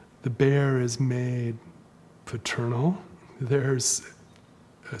 The bear is made paternal. There's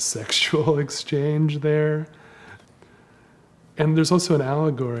a sexual exchange there. And there's also an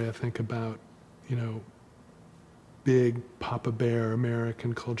allegory, I think, about, big Papa Bear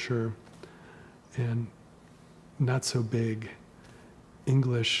American culture and not so big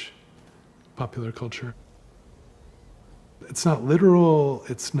English popular culture. It's not literal,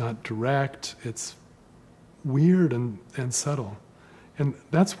 it's not direct, it's weird and subtle. And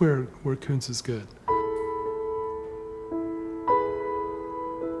that's where Koons is good.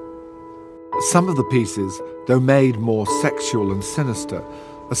 Some of the pieces, though made more sexual and sinister,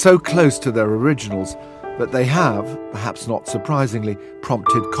 are so close to their originals that they have, perhaps not surprisingly,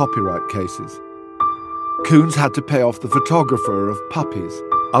 prompted copyright cases. Koons had to pay off the photographer of puppies.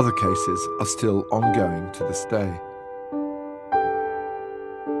 Other cases are still ongoing to this day.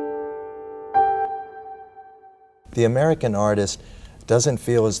 The American artist doesn't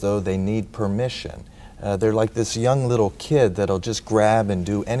feel as though they need permission. They're like this young little kid that'll just grab and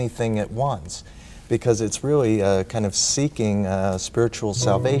do anything at once, because it's really kind of seeking spiritual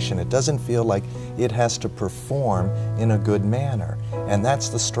salvation. It doesn't feel like it has to perform in a good manner. And that's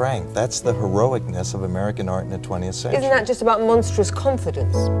the strength, that's the heroicness of American art in the 20th century. Isn't that just about monstrous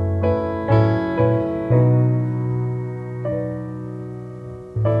confidence?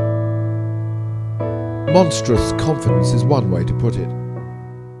 Monstrous confidence is one way to put it.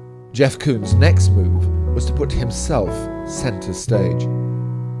 Jeff Koons' next move was to put himself centre stage.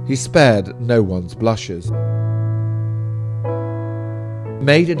 He spared no one's blushes.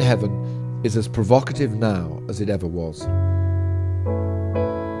 Made in Heaven is as provocative now as it ever was.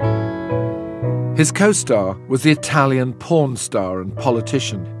 His co-star was the Italian porn star and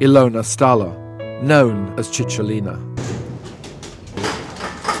politician Ilona Stalla, known as Cicciolina.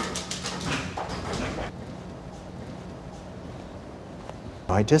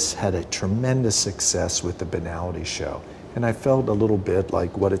 I just had a tremendous success with the Banality Show, and I felt a little bit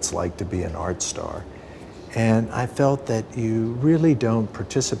like what it's like to be an art star. And I felt that you really don't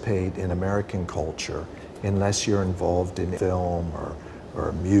participate in American culture unless you're involved in film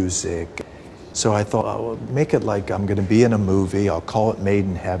or music. So I thought, I'll make it like I'm going to be in a movie, I'll call it Made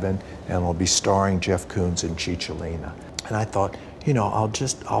in Heaven, and I'll be starring Jeff Koons and Cicciolina. And I thought, you know,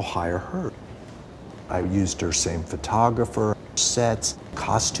 I'll hire her. I used her same photographer, sets,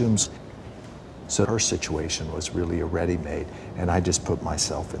 costumes. So her situation was really a ready-made, and I just put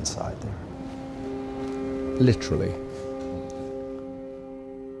myself inside there. Literally.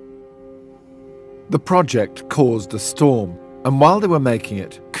 The project caused a storm, and while they were making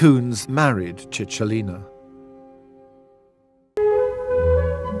it, Koons married Cicciolina.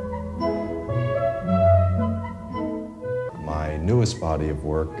 My newest body of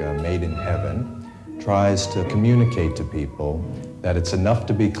work, Made in Heaven, tries to communicate to people that it's enough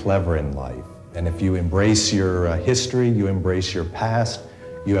to be clever in life. And if you embrace your history, you embrace your past,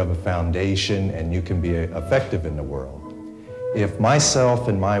 you have a foundation and you can be effective in the world. If myself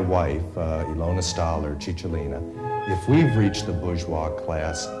and my wife, Ilona Staller, Cicciolina, if we've reached the bourgeois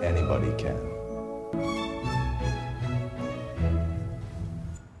class, anybody can.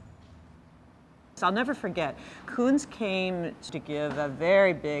 I'll never forget, Koons came to give a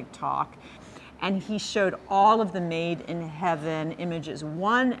very big talk, and he showed all of the Made in Heaven images,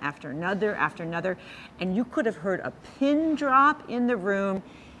 one after another, and you could have heard a pin drop in the room.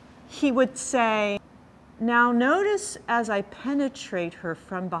 He would say, "Now notice as I penetrate her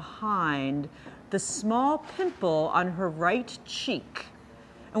from behind, the small pimple on her right cheek."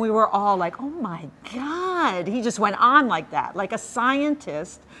 And we were all like, oh my God. He just went on like that, like a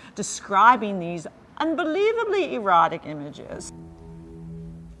scientist describing these unbelievably erotic images.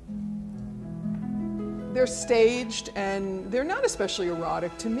 They're staged and they're not especially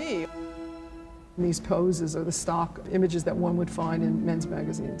erotic to me. These poses are the stock images that one would find in men's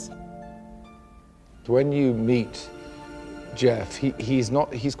magazines. When you meet Jeff, he's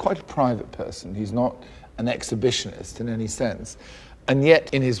quite a private person. He's not an exhibitionist in any sense. And yet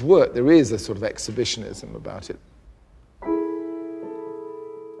in his work there is a sort of exhibitionism about it.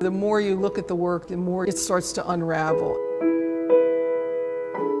 The more you look at the work, the more it starts to unravel.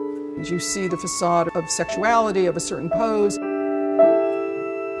 You see the facade of sexuality, of a certain pose.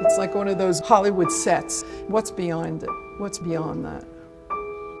 It's like one of those Hollywood sets. What's behind it? What's beyond that?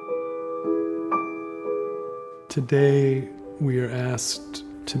 Today, we are asked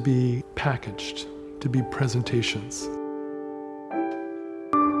to be packaged, to be presentations.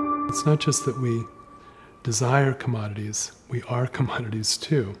 It's not just that we desire commodities, we are commodities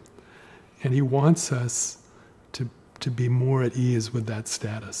too. And he wants us to be more at ease with that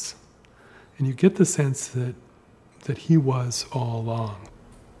status. And you get the sense that he was all along.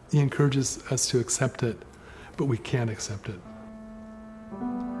 He encourages us to accept it, but we can't accept it.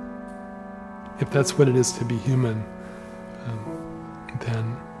 If that's what it is to be human,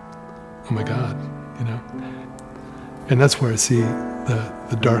 then, oh my God, you know? And that's where I see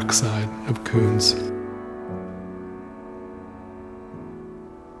the dark side of Koons.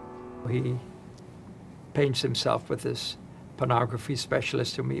 He paints himself with this pornography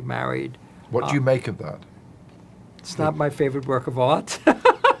specialist whom he married. What do you make of that? It's not my favorite work of art.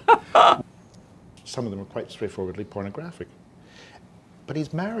 Some of them are quite straightforwardly pornographic. But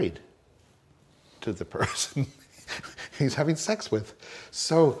he's married to the person he's having sex with.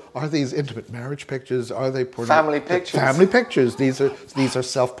 So are these intimate marriage pictures? Are they family pictures? Family pictures. These are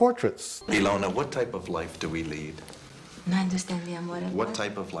self-portraits. Ilona, what type of life do we lead? No understand the amor. What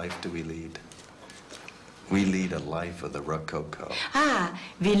type of life do we lead? We lead a life of the Rococo. Ah,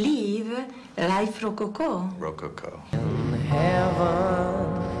 we live life Rococo. Rococo. In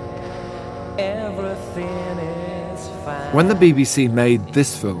heaven, everything is fine. When the BBC made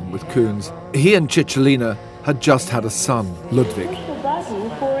this film with Koons, he and Cicciolina had just had a son, Ludwig. Push the button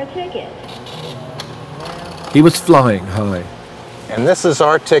for a ticket. He was flying high. And this is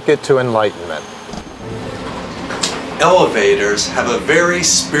our ticket to enlightenment. Elevators have a very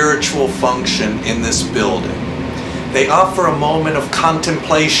spiritual function in this building. They offer a moment of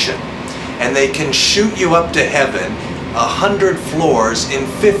contemplation, and they can shoot you up to heaven 100 floors in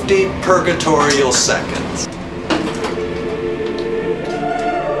 50 purgatorial seconds.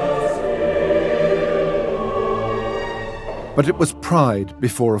 But it was pride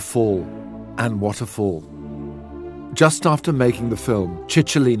before a fall, and what a fall. Just after making the film,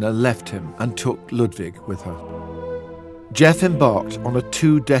 Cicciolina left him and took Ludwig with her. Jeff embarked on a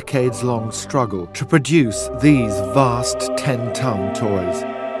 2 decades-long struggle to produce these vast 10-ton toys.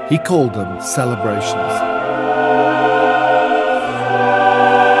 He called them celebrations.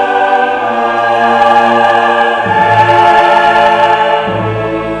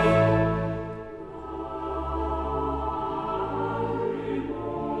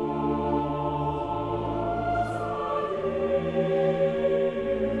 I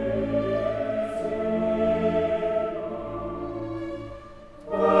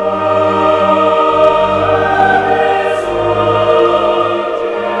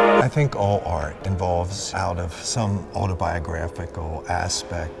think all art involves out of some autobiographical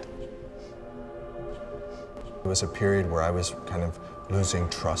aspect. It was a period where I was kind of losing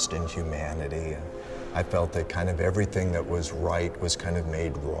trust in humanity. I felt that kind of everything that was right was kind of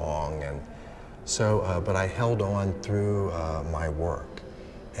made wrong. And so, but I held on through my work.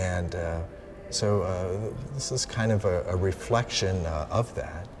 And so this is kind of a reflection of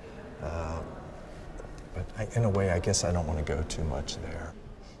that. But in a way, I guess I don't want to go too much there.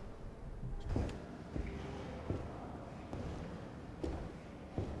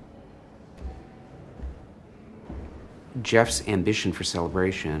 Jeff's ambition for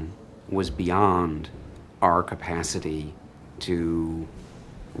celebration was beyond our capacity to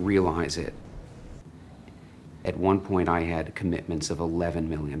realize it. At one point, I had commitments of $11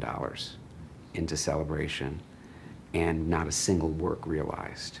 million into celebration, and not a single work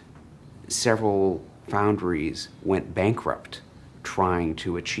realized. Several foundries went bankrupt trying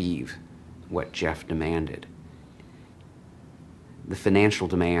to achieve what Jeff demanded. The financial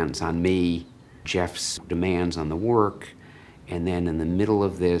demands on me, Jeff's demands on the work, and then in the middle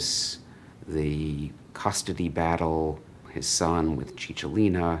of this, the custody battle, his son with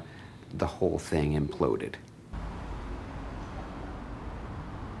Cicciolina, the whole thing imploded.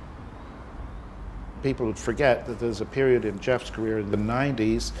 People would forget that there's a period in Jeff's career in the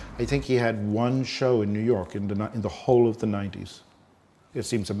 90s. I think he had one show in New York in the whole of the 90s. It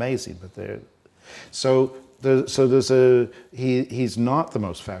seems amazing, but there. So he's not the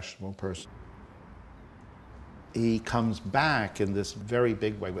most fashionable person. He comes back in this very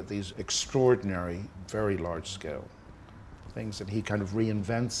big way with these extraordinary, very large-scale things, and he kind of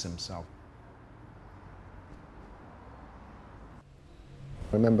reinvents himself.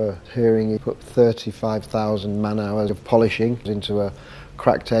 I remember hearing he put 35,000 man-hours of polishing into a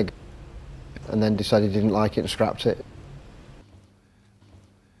cracked egg and then decided he didn't like it and scrapped it.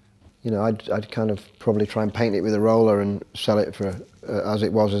 You know, I'd kind of probably try and paint it with a roller and sell it for as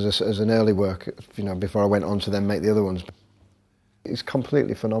it was as an early work, you know, before I went on to then make the other ones. It's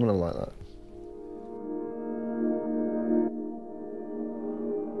completely phenomenal like that.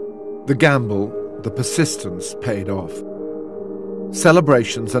 The gamble, the persistence paid off.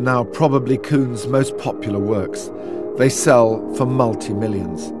 Celebrations are now probably Koons' most popular works. They sell for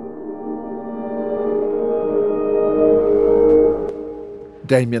multi-millions.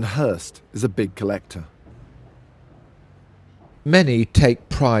 Damien Hirst is a big collector. Many take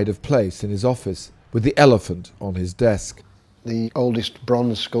pride of place in his office, with the elephant on his desk. The oldest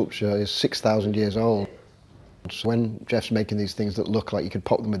bronze sculpture is 6,000 years old. So when Jeff's making these things that look like you could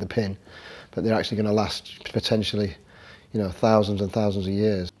pop them with a pin, but they're actually going to last potentially, you know, thousands and thousands of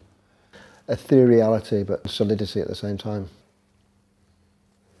years. Ethereality, but solidity at the same time.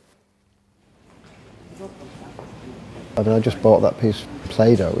 I mean, I just bought that piece of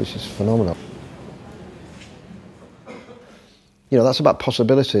Play-Doh, which is phenomenal. You know, that's about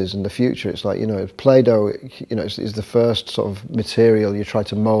possibilities and the future. It's like, you know, Play-Doh, you know, is the first sort of material you try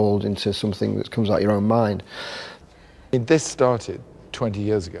to mould into something that comes out of your own mind. This started 20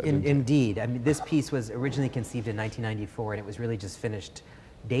 years ago. Indeed. I mean, this piece was originally conceived in 1994, and it was really just finished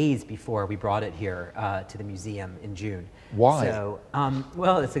days before we brought it here to the museum in June. Why? So,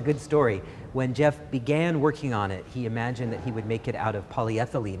 well, it's a good story. When Jeff began working on it, he imagined that he would make it out of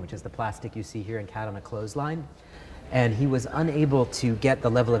polyethylene, which is the plastic you see here in Cat on a Clothesline. And he was unable to get the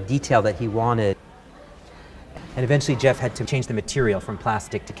level of detail that he wanted. And eventually Jeff had to change the material from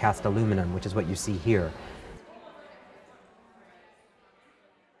plastic to cast aluminum, which is what you see here.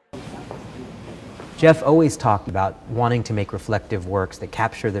 Jeff always talked about wanting to make reflective works that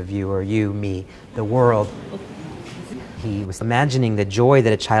capture the viewer, you, me, the world. He was imagining the joy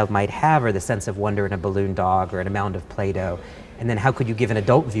that a child might have, or the sense of wonder in a balloon dog or in a mound of Play-Doh. And then how could you give an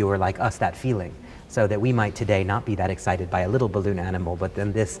adult viewer like us that feeling? So that we might today not be that excited by a little balloon animal, but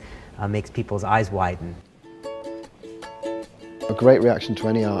then this makes people's eyes widen. A great reaction to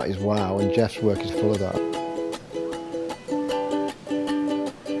any art is wow, and Jeff's work is full of that.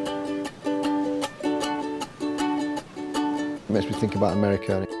 It makes me think about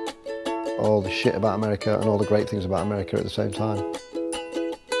America, and all the shit about America and all the great things about America at the same time.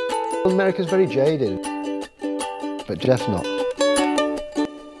 America's very jaded, but Jeff's not.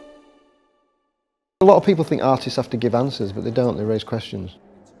 A lot of people think artists have to give answers, but they don't. They raise questions.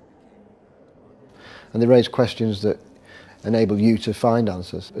 And they raise questions that enable you to find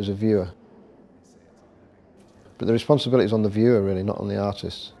answers as a viewer. But the responsibility is on the viewer, really, not on the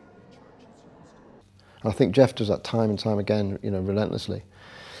artist. I think Jeff does that time and time again, relentlessly.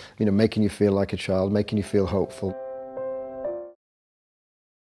 Making you feel like a child, making you feel hopeful.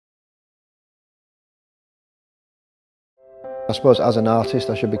 I suppose as an artist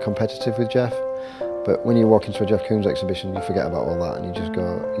I should be competitive with Jeff, but when you walk into a Jeff Koons exhibition you forget about all that and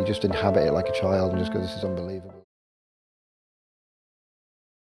you just inhabit it like a child and just go, this is unbelievable.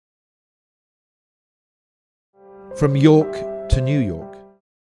 From York to New York,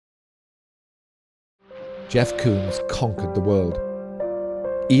 Jeff Koons conquered the world,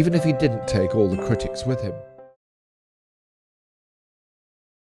 even if he didn't take all the critics with him.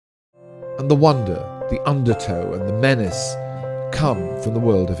 And the wonder, the undertow and the menace come from the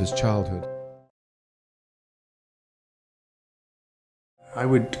world of his childhood. I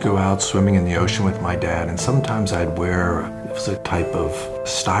would go out swimming in the ocean with my dad, and sometimes I'd wear, it was a type of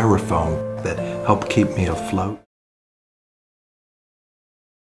styrofoam that helped keep me afloat.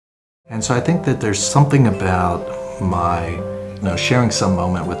 And so I think that there's something about my, sharing some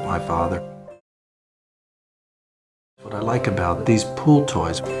moment with my father. What I like about these pool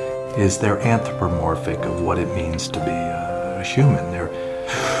toys is they're anthropomorphic of what it means to be a human.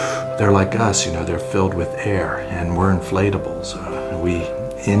 They're like us, they're filled with air, and we're inflatables. We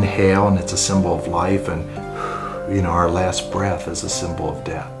inhale, and it's a symbol of life, and our last breath is a symbol of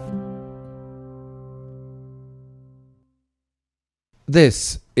death.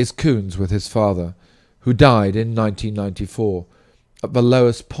 This is Koons with his father, who died in 1994, at the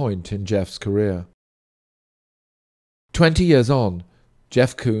lowest point in Jeff's career. 20 years on,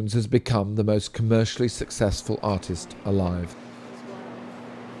 Jeff Koons has become the most commercially successful artist alive.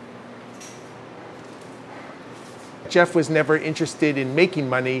 Jeff was never interested in making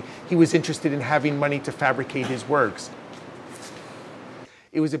money. He was interested in having money to fabricate his works.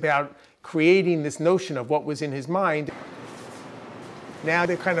 It was about creating this notion of what was in his mind. Now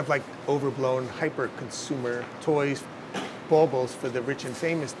they're kind of like overblown, hyper-consumer toys, baubles for the rich and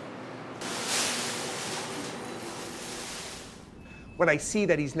famous. When I see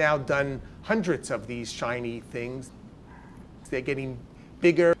that he's now done hundreds of these shiny things, they're getting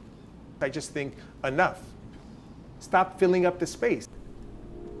bigger, I just think, enough. Stop filling up the space.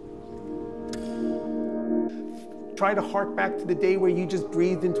 Try to hark back to the day where you just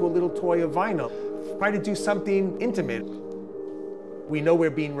breathed into a little toy of vinyl. Try to do something intimate. We know we're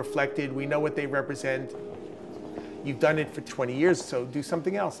being reflected, we know what they represent. You've done it for 20 years, so do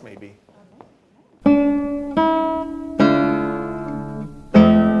something else maybe.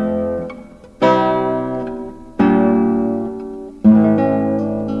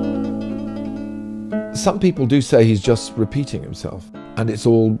 Some people do say he's just repeating himself, and it's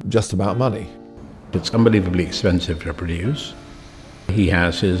all just about money. It's unbelievably expensive to produce. He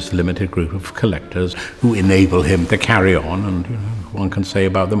has his limited group of collectors who enable him to carry on, and one can say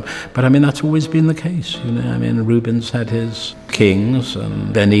about them. But that's always been the case. Rubens had his kings,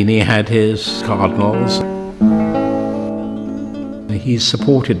 and Bernini had his cardinals. He's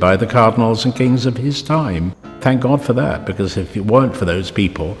supported by the cardinals and kings of his time. Thank God for that, because if it weren't for those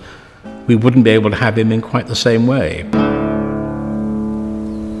people, we wouldn't be able to have him in quite the same way.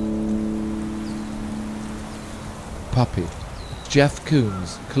 Puppy. Jeff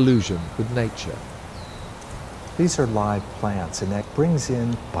Koons' collusion with nature. These are live plants, and that brings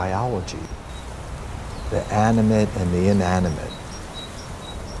in biology, the animate and the inanimate.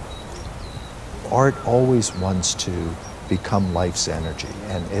 Art always wants to become life's energy,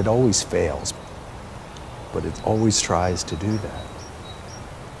 and it always fails, but it always tries to do that.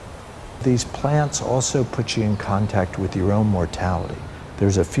 These plants also put you in contact with your own mortality.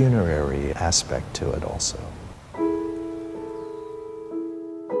 There's a funerary aspect to it also.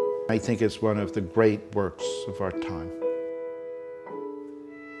 I think it's one of the great works of our time.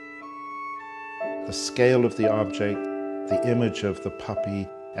 The scale of the object, the image of the puppy,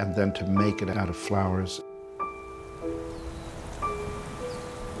 and then to make it out of flowers.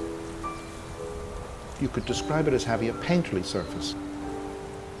 You could describe it as having a painterly surface.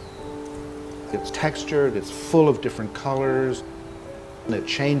 It's textured, it's full of different colors, and it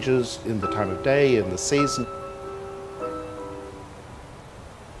changes in the time of day, in the season.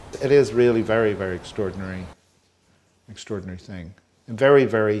 It is really very, very extraordinary thing. And very,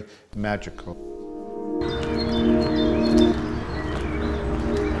 very magical.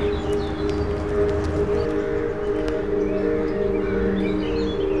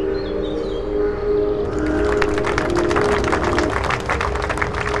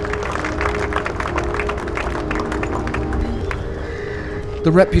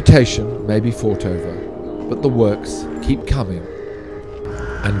 The reputation may be fought over, but the works keep coming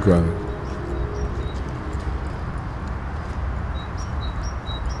and growing.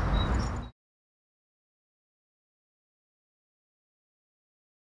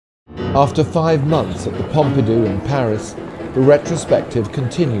 After 5 months at the Pompidou in Paris, the retrospective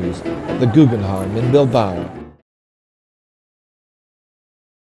continues at the Guggenheim in Bilbao.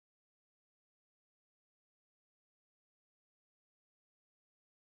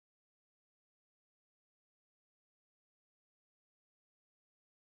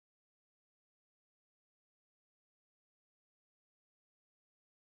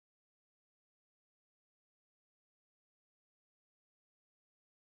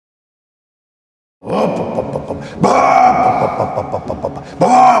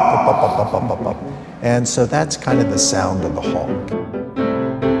 And so that's kind of the sound of the hawk.